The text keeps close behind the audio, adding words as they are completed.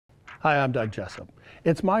Hi, I'm Doug Jessop.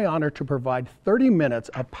 It's my honor to provide 30 minutes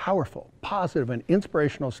of powerful, positive, and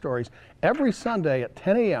inspirational stories every Sunday at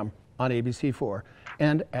 10 a.m. on ABC4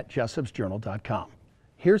 and at jessopsjournal.com.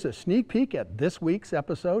 Here's a sneak peek at this week's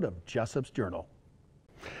episode of Jessop's Journal.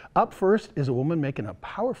 Up first is a woman making a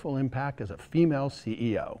powerful impact as a female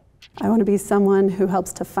CEO. I want to be someone who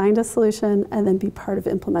helps to find a solution and then be part of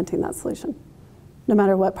implementing that solution, no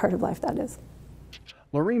matter what part of life that is.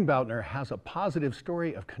 LaRene Bautner has a positive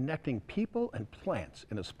story of connecting people and plants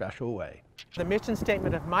in a special way. The mission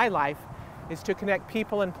statement of my life is to connect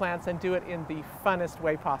people and plants and do it in the funnest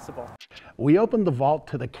way possible. We opened the vault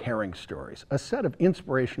to the caring stories, a set of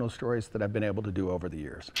inspirational stories that I've been able to do over the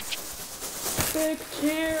years. Big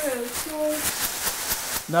cheers!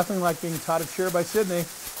 Nothing like being taught a cheer by Sydney.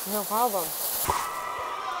 No problem.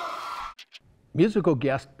 Musical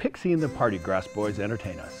guest Pixie and the Party Grass Boys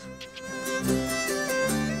entertain us.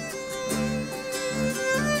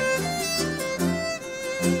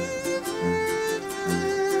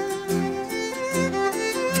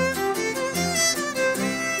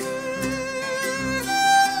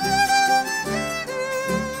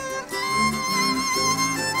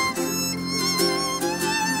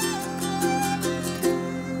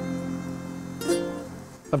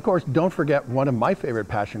 Of course, don't forget one of my favorite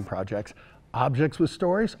passion projects, Objects with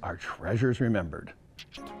Stories are Treasures Remembered.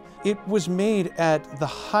 It was made at the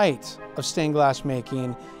height of stained glass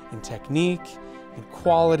making in technique and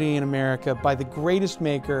quality in America by the greatest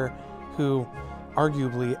maker who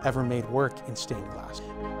arguably ever made work in stained glass.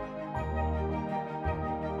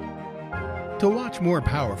 To watch more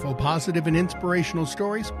powerful, positive, and inspirational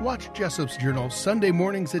stories, watch Jessop's Journal Sunday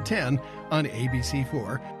mornings at 10 on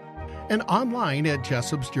ABC4 and online at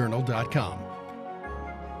jessopsjournal.com.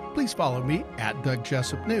 Please follow me at Doug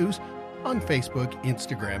Jessop News on Facebook,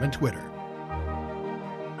 Instagram, and Twitter.